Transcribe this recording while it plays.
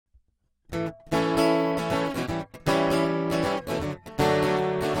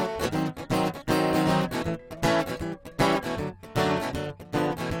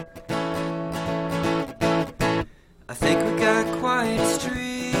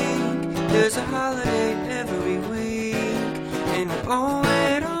There's a holiday every week, and I owe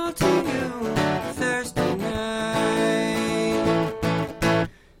it all to you. Thursday night,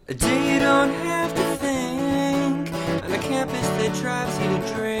 a day you don't have to think, on a campus that drives you to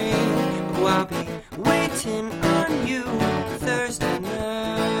drink. Oh, I'll be waiting on you. Thursday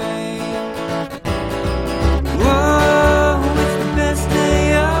night. Whoa, it's the best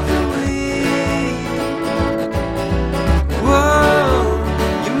day of the week. Whoa,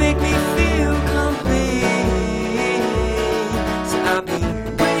 you make me feel complete. So I'll be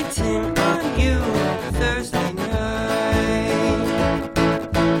waiting on you. Thursday night.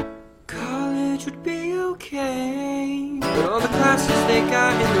 College would be okay, but all the classes they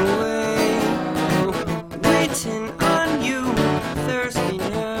got in the way. Oh, waiting on you. Thursday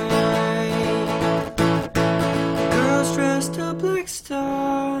night. Girls dressed up like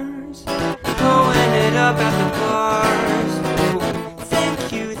stars, blowing it up at the bars. Oh,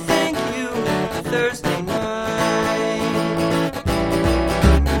 thank you, Thursday night.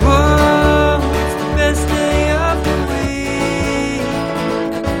 Whoa, it's the best day of the week.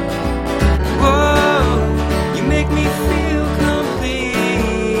 Whoa, you make me feel complete.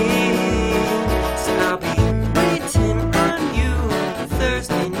 So I'll be waiting on you.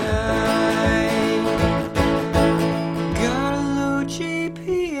 Thursday night. Got a low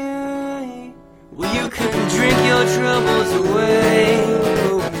GPA, well, you can drink your troubles away.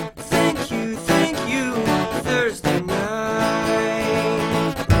 Oh, thank you, Thursday night.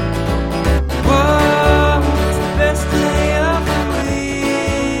 Whoa, it's the best day of the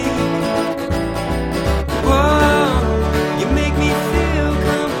week. Whoa, you make me feel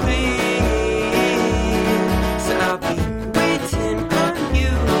complete. So I'll be waiting on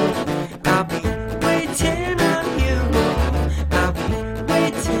you. I'll be waiting on you. I'll be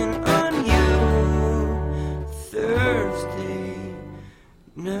waiting on you. Thursday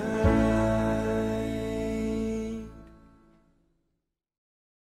night.